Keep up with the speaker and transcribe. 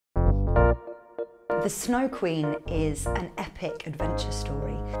The Snow Queen is an epic adventure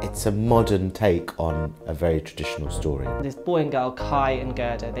story. It's a modern take on a very traditional story. This boy and girl, Kai and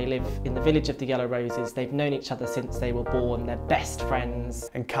Gerda, they live in the village of the Yellow Roses. They've known each other since they were born. They're best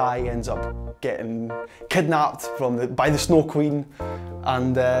friends. And Kai ends up getting kidnapped by the Snow Queen,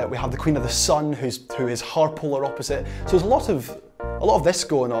 and we have the Queen of the Sun, who is her polar opposite. So there's a lot of this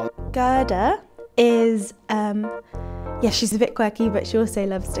going on. Gerda is yeah, she's a bit quirky, but she also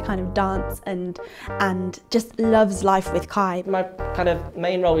loves to kind of dance and just loves life with Kai. My kind of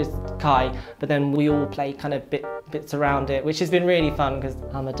main role is Kai, but then we all play kind of bits around it, which has been really fun because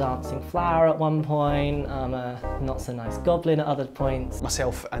I'm a dancing flower at one point, I'm a not so nice goblin at other points.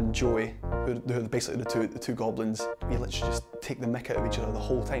 Myself and Joey, who are basically the two goblins, we literally just take the mick out of each other the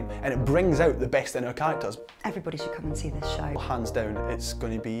whole time, and it brings out the best in our characters. Everybody should come and see this show. Hands down, it's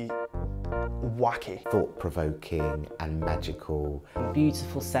going to be wacky. Thought-provoking and magical.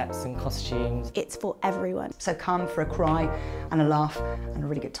 Beautiful sets and costumes. It's for everyone. So come for a cry and a laugh and a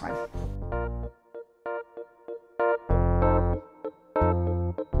really good time.